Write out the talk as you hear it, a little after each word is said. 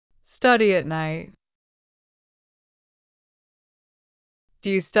Study at night.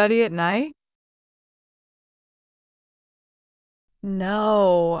 Do you study at night?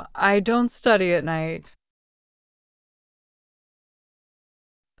 No, I don't study at night.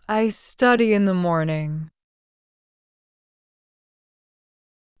 I study in the morning.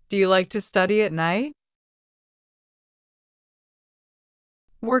 Do you like to study at night?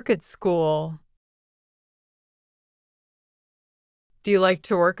 Work at school. Do you like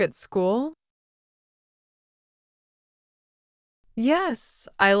to work at school? Yes,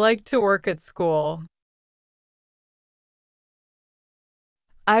 I like to work at school.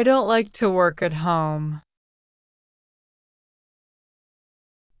 I don't like to work at home.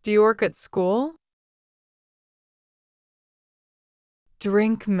 Do you work at school?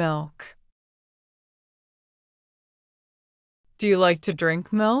 Drink milk. Do you like to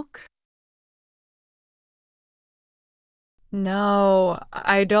drink milk? No,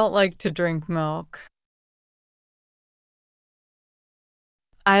 I don't like to drink milk.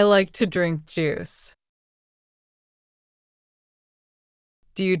 I like to drink juice.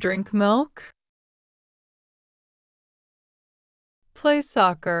 Do you drink milk? Play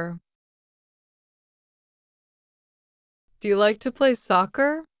soccer. Do you like to play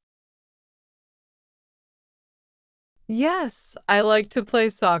soccer? Yes, I like to play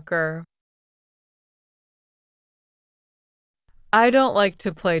soccer. I don't like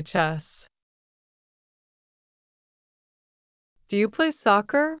to play chess. Do you play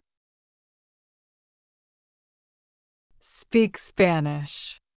soccer? Speak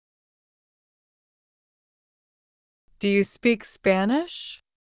Spanish. Do you speak Spanish?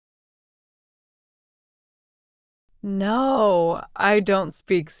 No, I don't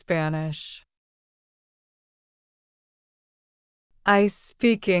speak Spanish. I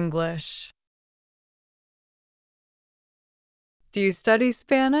speak English. Do you study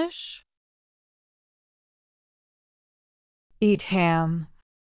Spanish? Eat ham.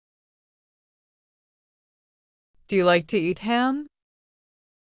 Do you like to eat ham?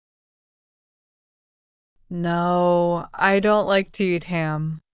 No, I don't like to eat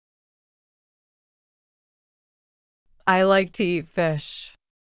ham. I like to eat fish.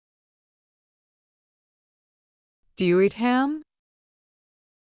 Do you eat ham?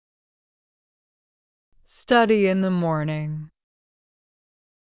 Study in the morning.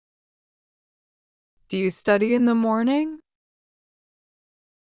 Do you study in the morning?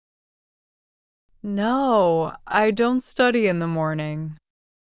 No, I don't study in the morning.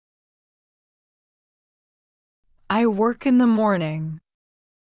 I work in the morning.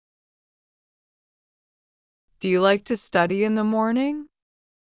 Do you like to study in the morning?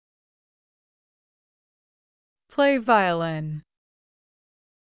 Play violin.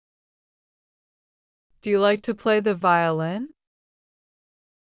 Do you like to play the violin?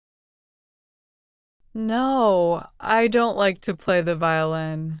 No, I don't like to play the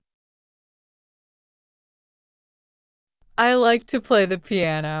violin. I like to play the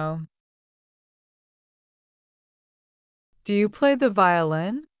piano. Do you play the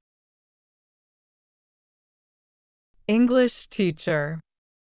violin? English teacher.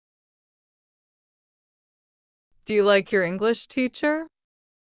 Do you like your English teacher?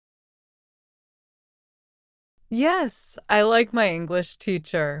 Yes, I like my English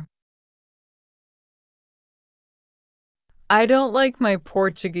teacher. I don't like my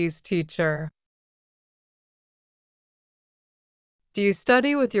Portuguese teacher. Do you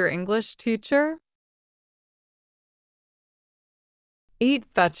study with your English teacher? Eat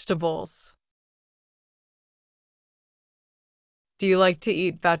vegetables. Do you like to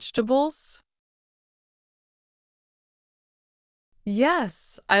eat vegetables?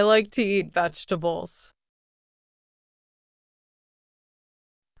 Yes, I like to eat vegetables.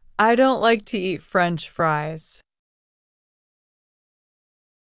 I don't like to eat French fries.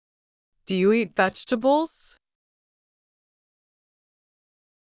 Do you eat vegetables?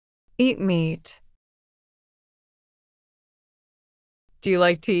 Eat meat. Do you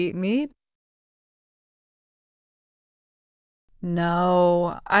like to eat meat?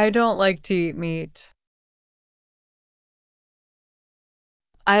 No, I don't like to eat meat.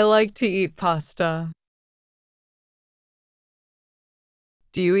 I like to eat pasta.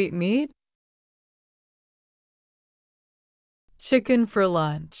 Do you eat meat? Chicken for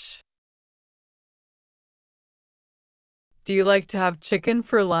lunch. Do you like to have chicken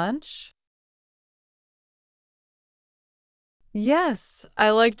for lunch? Yes,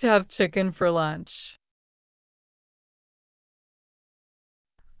 I like to have chicken for lunch.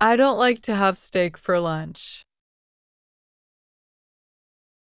 I don't like to have steak for lunch.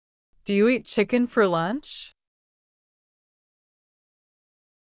 Do you eat chicken for lunch?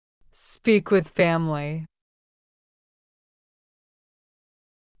 Speak with family.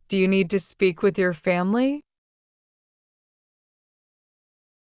 Do you need to speak with your family?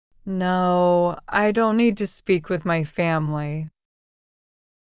 No, I don't need to speak with my family.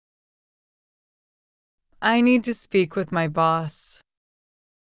 I need to speak with my boss.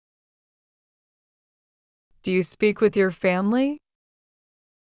 Do you speak with your family?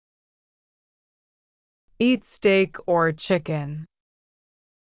 Eat steak or chicken.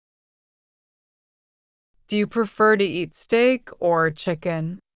 Do you prefer to eat steak or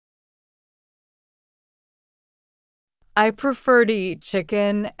chicken? I prefer to eat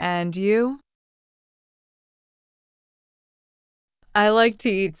chicken, and you? I like to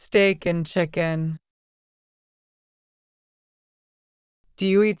eat steak and chicken. Do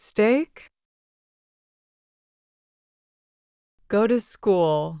you eat steak? Go to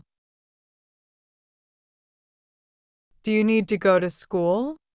school. Do you need to go to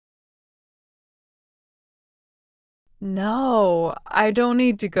school? No, I don't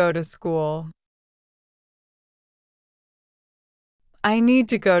need to go to school. I need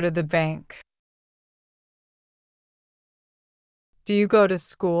to go to the bank. Do you go to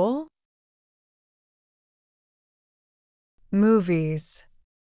school? Movies.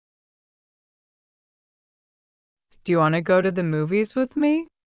 Do you want to go to the movies with me?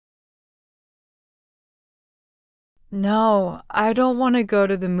 No, I don't want to go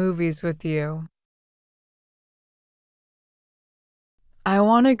to the movies with you. I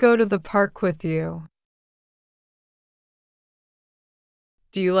want to go to the park with you.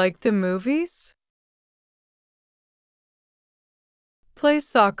 Do you like the movies? Play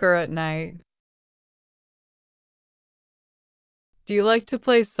soccer at night. Do you like to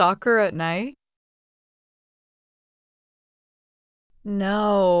play soccer at night?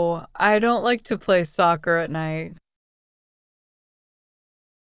 No, I don't like to play soccer at night.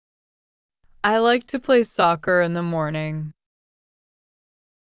 I like to play soccer in the morning.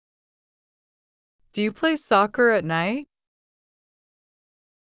 Do you play soccer at night?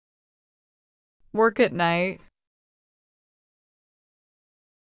 Work at night?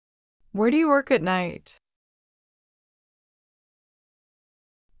 Where do you work at night?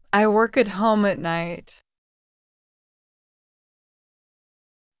 I work at home at night.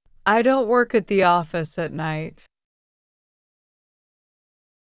 I don't work at the office at night.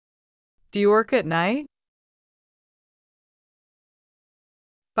 Do you work at night?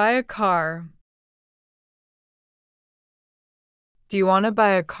 Buy a car. Do you want to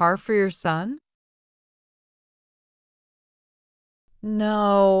buy a car for your son?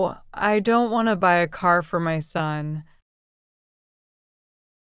 No, I don't want to buy a car for my son.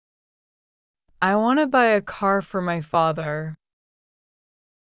 I want to buy a car for my father.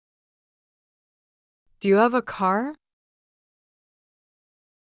 Do you have a car?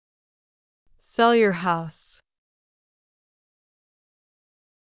 Sell your house.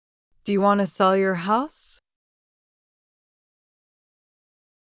 Do you want to sell your house?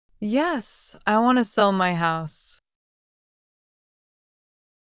 Yes, I want to sell my house.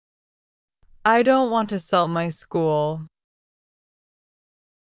 I don't want to sell my school.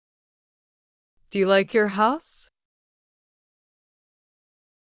 Do you like your house?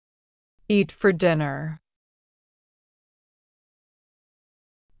 Eat for dinner.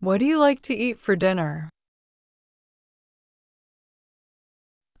 What do you like to eat for dinner?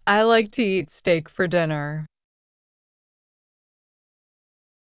 I like to eat steak for dinner.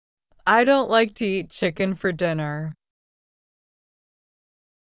 I don't like to eat chicken for dinner.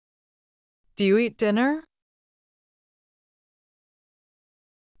 Do you eat dinner?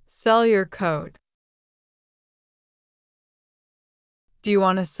 Sell your coat. Do you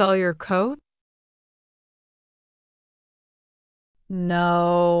want to sell your coat?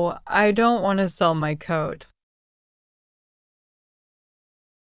 No, I don't want to sell my coat.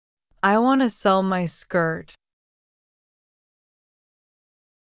 I want to sell my skirt.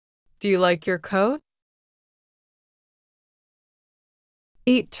 Do you like your coat?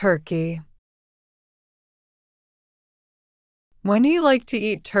 Eat turkey. When do you like to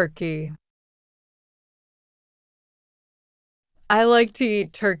eat turkey? I like to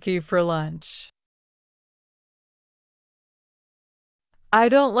eat turkey for lunch. I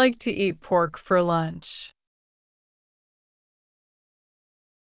don't like to eat pork for lunch.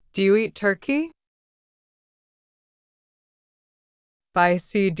 Do you eat turkey? Buy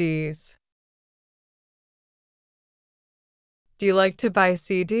CDs. Do you like to buy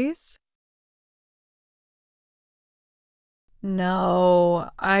CDs?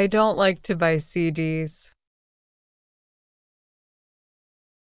 No, I don't like to buy CDs.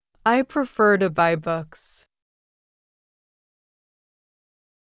 I prefer to buy books.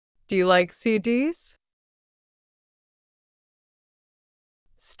 Do you like CDs?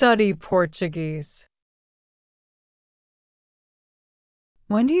 Study Portuguese.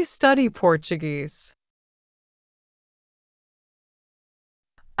 When do you study Portuguese?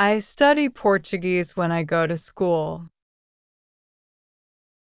 I study Portuguese when I go to school.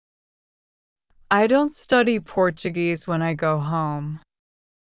 I don't study Portuguese when I go home.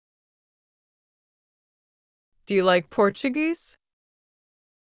 Do you like Portuguese?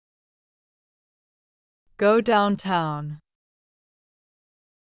 Go downtown.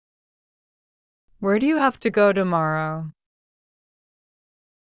 Where do you have to go tomorrow?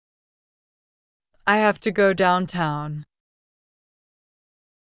 I have to go downtown.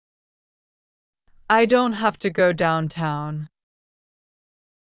 I don't have to go downtown.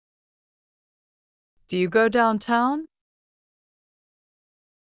 Do you go downtown?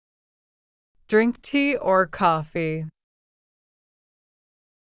 Drink tea or coffee?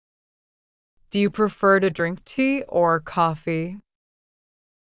 Do you prefer to drink tea or coffee?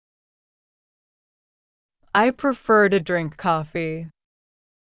 I prefer to drink coffee.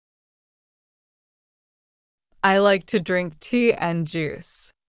 I like to drink tea and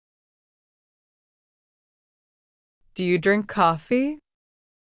juice. Do you drink coffee?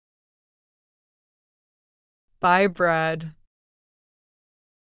 Buy bread.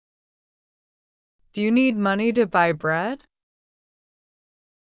 Do you need money to buy bread?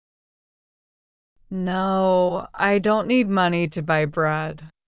 No, I don't need money to buy bread.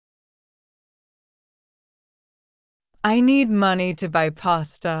 I need money to buy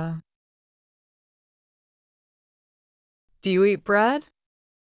pasta. Do you eat bread?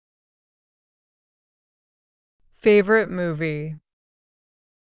 Favorite movie?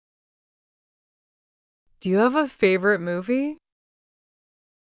 Do you have a favorite movie?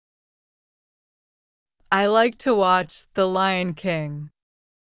 I like to watch The Lion King.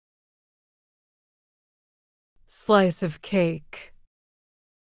 Slice of cake.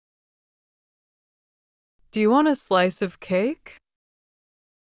 Do you want a slice of cake?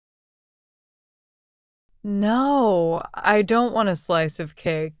 No, I don't want a slice of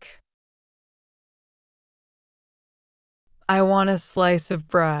cake. I want a slice of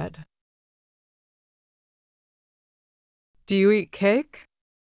bread. Do you eat cake?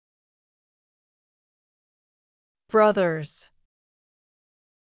 Brothers.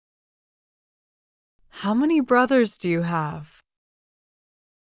 How many brothers do you have?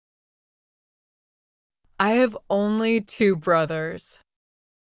 I have only 2 brothers.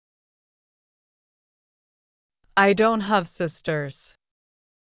 I don't have sisters.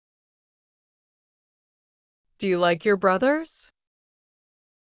 Do you like your brothers?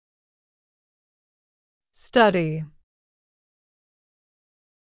 Study.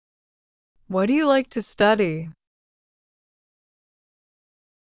 What do you like to study?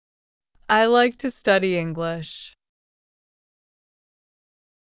 I like to study English.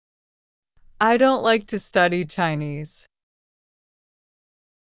 I don't like to study Chinese.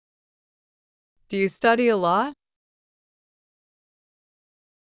 Do you study a lot?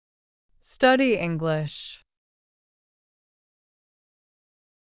 Study English.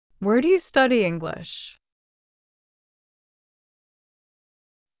 Where do you study English?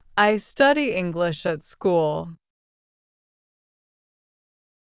 I study English at school.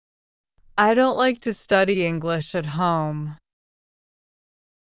 I don't like to study English at home.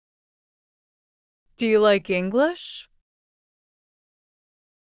 Do you like English?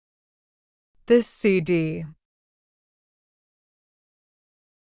 This CD.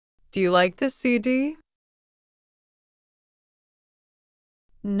 Do you like this CD?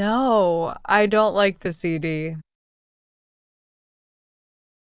 No, I don't like the CD.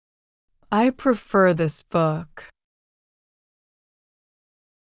 I prefer this book.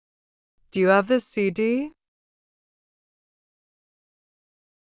 Do you have this CD?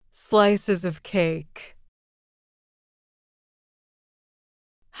 Slices of cake.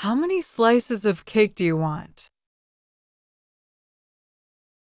 How many slices of cake do you want?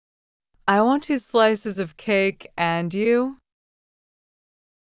 I want 2 slices of cake, and you?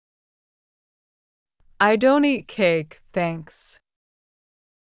 I don't eat cake, thanks.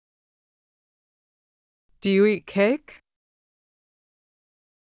 Do you eat cake?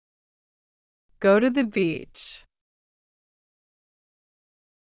 Go to the beach.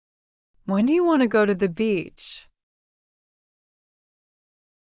 When do you want to go to the beach?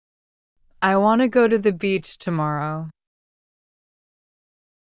 I want to go to the beach tomorrow.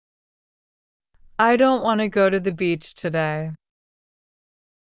 I don't want to go to the beach today.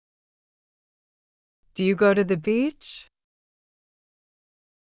 Do you go to the beach?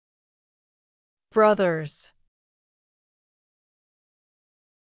 Brothers.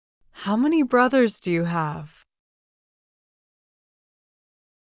 How many brothers do you have?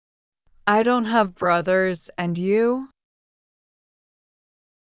 I don't have brothers, and you?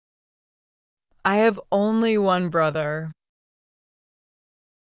 I have only one brother.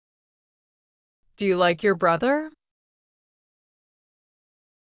 Do you like your brother?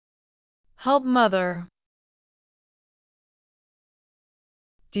 Help mother.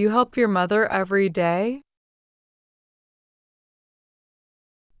 Do you help your mother every day?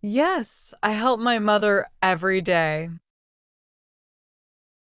 Yes, I help my mother every day.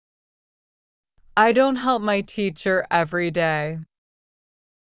 I don't help my teacher every day.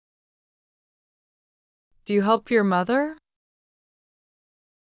 Do you help your mother?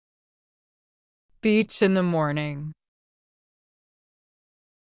 Beach in the morning.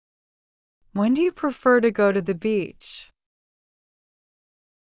 When do you prefer to go to the beach?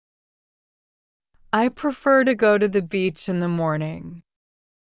 I prefer to go to the beach in the morning.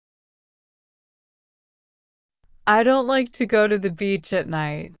 I don't like to go to the beach at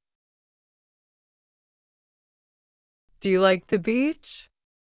night. Do you like the beach?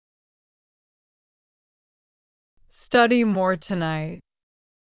 Study more tonight.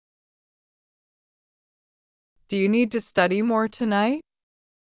 Do you need to study more tonight?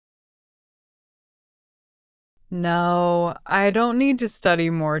 No, I don't need to study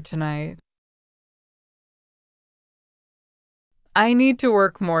more tonight. I need to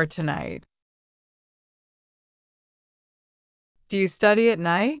work more tonight. Do you study at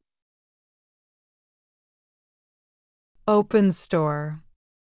night? Open store.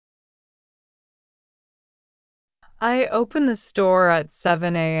 I open the store at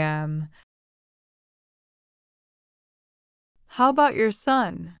 7 a.m. How about your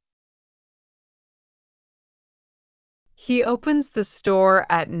son? He opens the store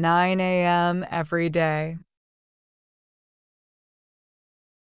at 9 a.m. every day.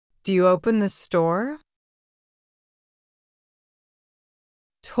 Do you open the store?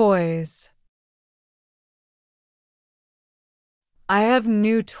 Toys. I have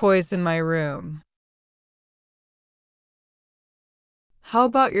new toys in my room. How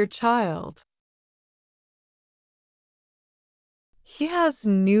about your child? He has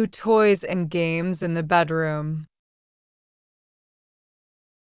new toys and games in the bedroom.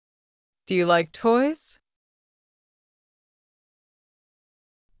 Do you like toys?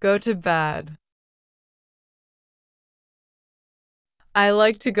 Go to bed. I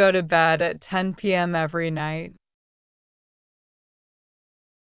like to go to bed at 10 p.m. every night.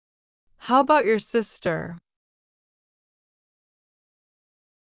 How about your sister?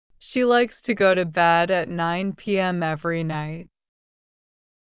 She likes to go to bed at 9 p.m. every night.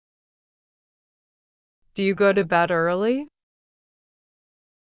 Do you go to bed early?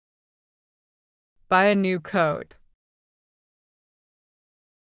 Buy a new coat.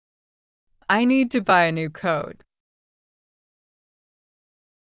 I need to buy a new coat.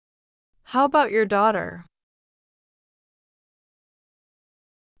 How about your daughter?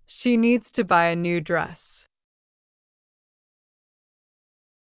 She needs to buy a new dress.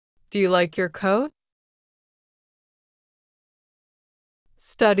 Do you like your coat?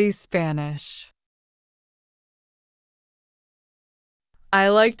 Study Spanish. I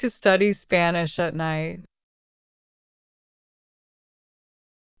like to study Spanish at night.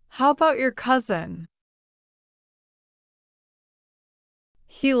 How about your cousin?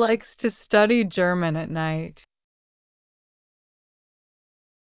 He likes to study German at night.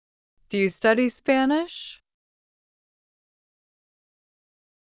 Do you study Spanish?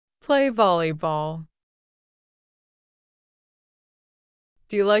 Play volleyball.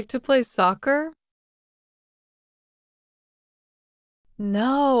 Do you like to play soccer?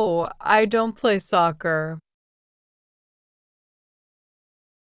 No, I don't play soccer.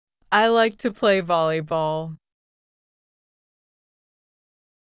 I like to play volleyball.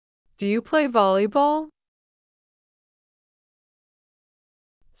 Do you play volleyball?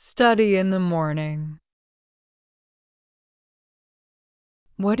 Study in the morning.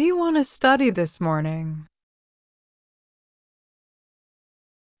 What do you want to study this morning?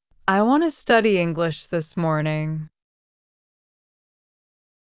 I want to study English this morning.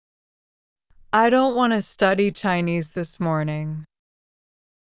 I don't want to study Chinese this morning.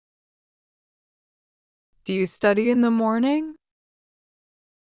 Do you study in the morning?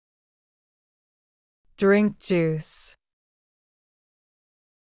 Drink juice.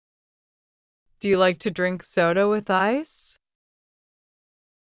 Do you like to drink soda with ice?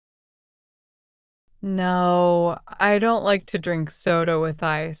 No, I don't like to drink soda with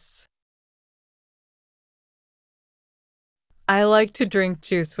ice. I like to drink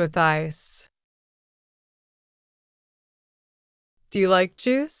juice with ice. Do you like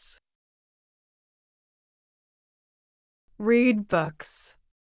juice? Read books.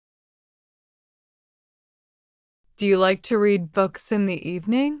 Do you like to read books in the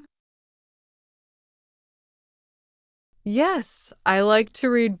evening? Yes, I like to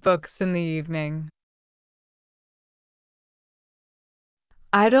read books in the evening.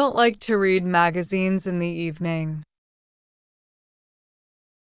 I don't like to read magazines in the evening.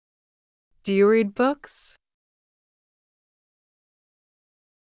 Do you read books?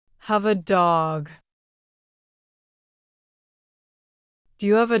 Have a dog. Do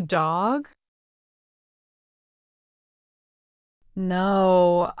you have a dog?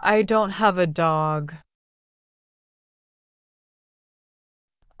 No, I don't have a dog.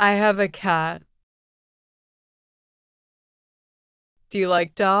 I have a cat. Do you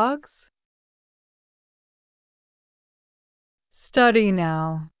like dogs? Study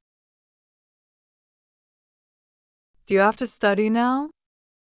now. Do you have to study now?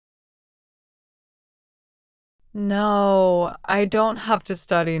 No, I don't have to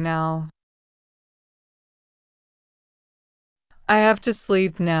study now. I have to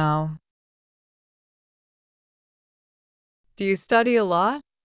sleep now. Do you study a lot?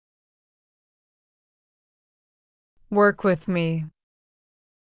 Work with me.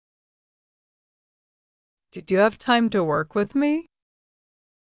 Did you have time to work with me?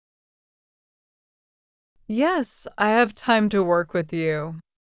 Yes, I have time to work with you.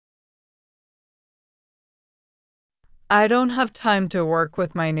 I don't have time to work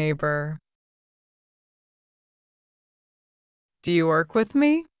with my neighbor. Do you work with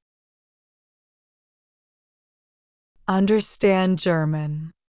me? Understand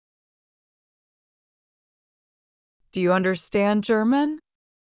German. Do you understand German?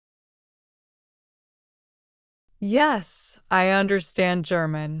 Yes, I understand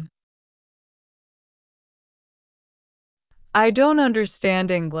German. I don't understand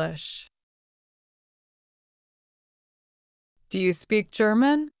English. Do you speak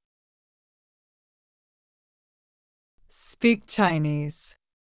German? Speak Chinese.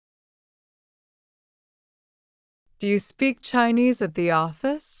 Do you speak Chinese at the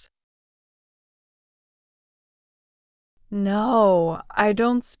office? No, I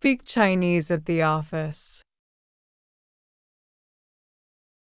don't speak Chinese at the office.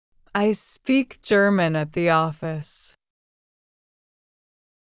 I speak German at the office.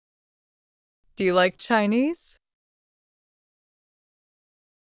 Do you like Chinese?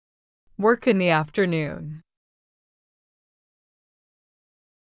 Work in the afternoon.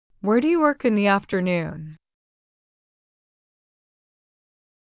 Where do you work in the afternoon?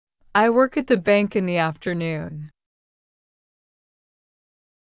 I work at the bank in the afternoon.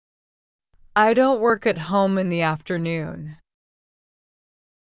 I don't work at home in the afternoon.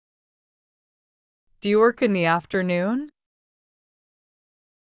 Do you work in the afternoon?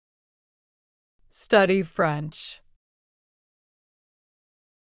 Study French.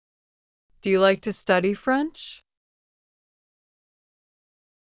 Do you like to study French?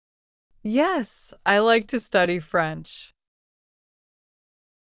 Yes, I like to study French.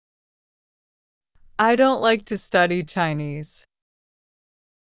 I don't like to study Chinese.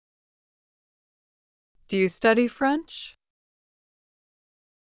 Do you study French?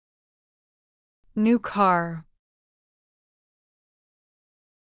 New car.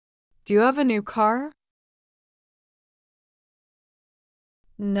 Do you have a new car?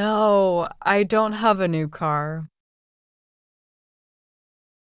 No, I don't have a new car.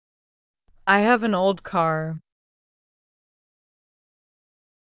 I have an old car.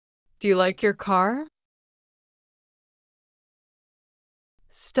 Do you like your car?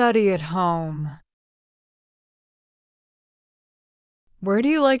 Study at home. Where do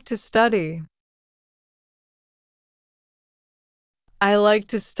you like to study? I like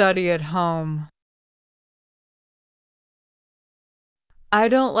to study at home. I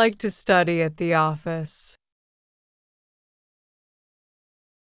don't like to study at the office.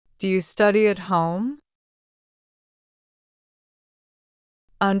 Do you study at home?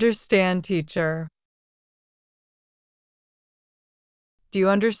 Understand teacher. Do you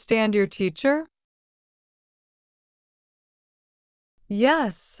understand your teacher?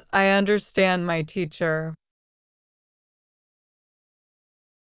 Yes, I understand my teacher.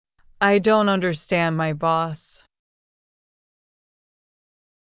 I don't understand my boss.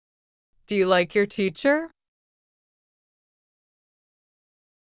 Do you like your teacher?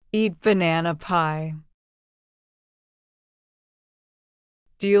 Eat banana pie.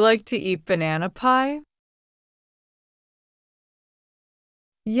 Do you like to eat banana pie?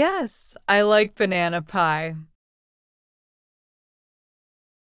 Yes, I like banana pie.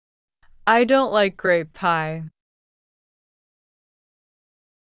 I don't like grape pie.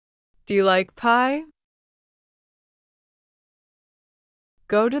 Do you like pie?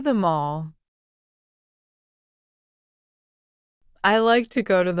 Go to the mall. I like to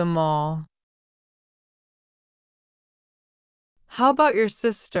go to the mall. How about your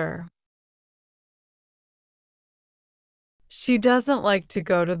sister? She doesn't like to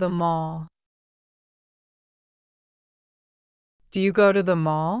go to the mall. Do you go to the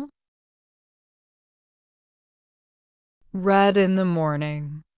mall? Read in the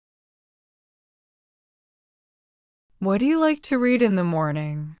morning. What do you like to read in the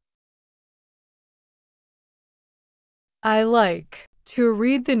morning? I like to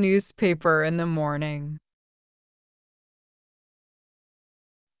read the newspaper in the morning.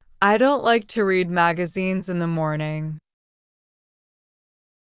 I don't like to read magazines in the morning.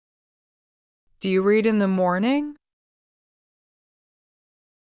 Do you read in the morning?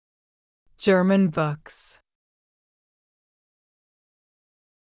 German books.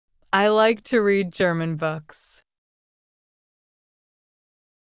 I like to read German books.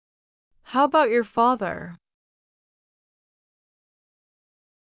 How about your father?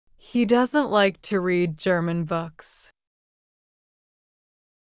 He doesn't like to read German books.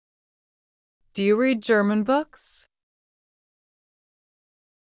 Do you read German books?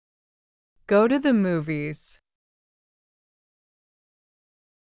 Go to the movies.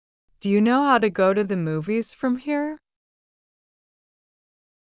 Do you know how to go to the movies from here?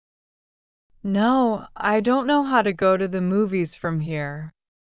 No, I don't know how to go to the movies from here.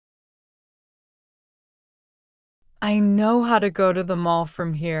 I know how to go to the mall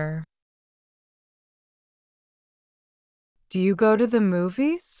from here. Do you go to the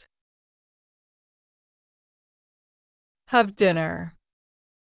movies? Have dinner.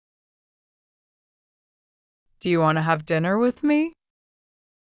 Do you want to have dinner with me?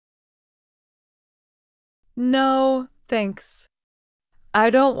 No, thanks.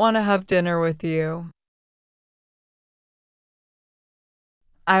 I don't want to have dinner with you.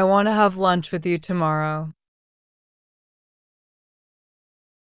 I want to have lunch with you tomorrow.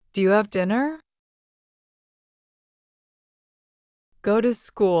 Do you have dinner? Go to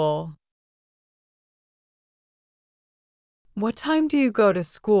school. What time do you go to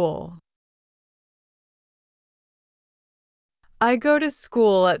school? I go to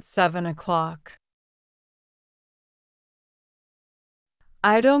school at 7 o'clock.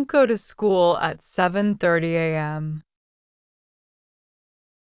 I don't go to school at 7:30 a.m.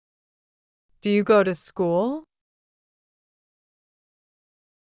 Do you go to school?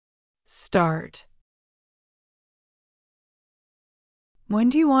 Start. When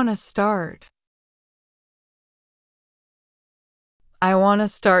do you want to start? I want to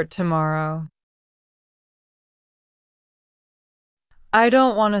start tomorrow. I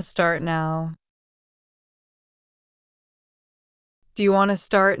don't want to start now. Do you want to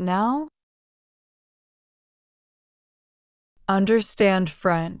start now? Understand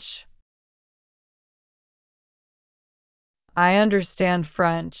French. I understand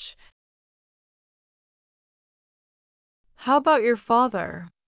French. How about your father?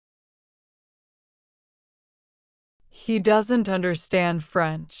 He doesn't understand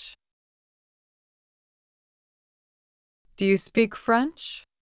French. Do you speak French?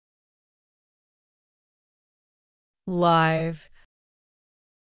 Live.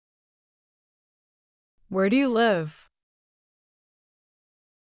 Where do you live?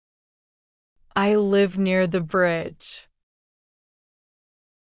 I live near the bridge.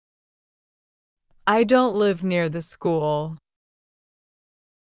 I don't live near the school.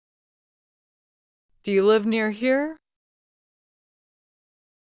 Do you live near here?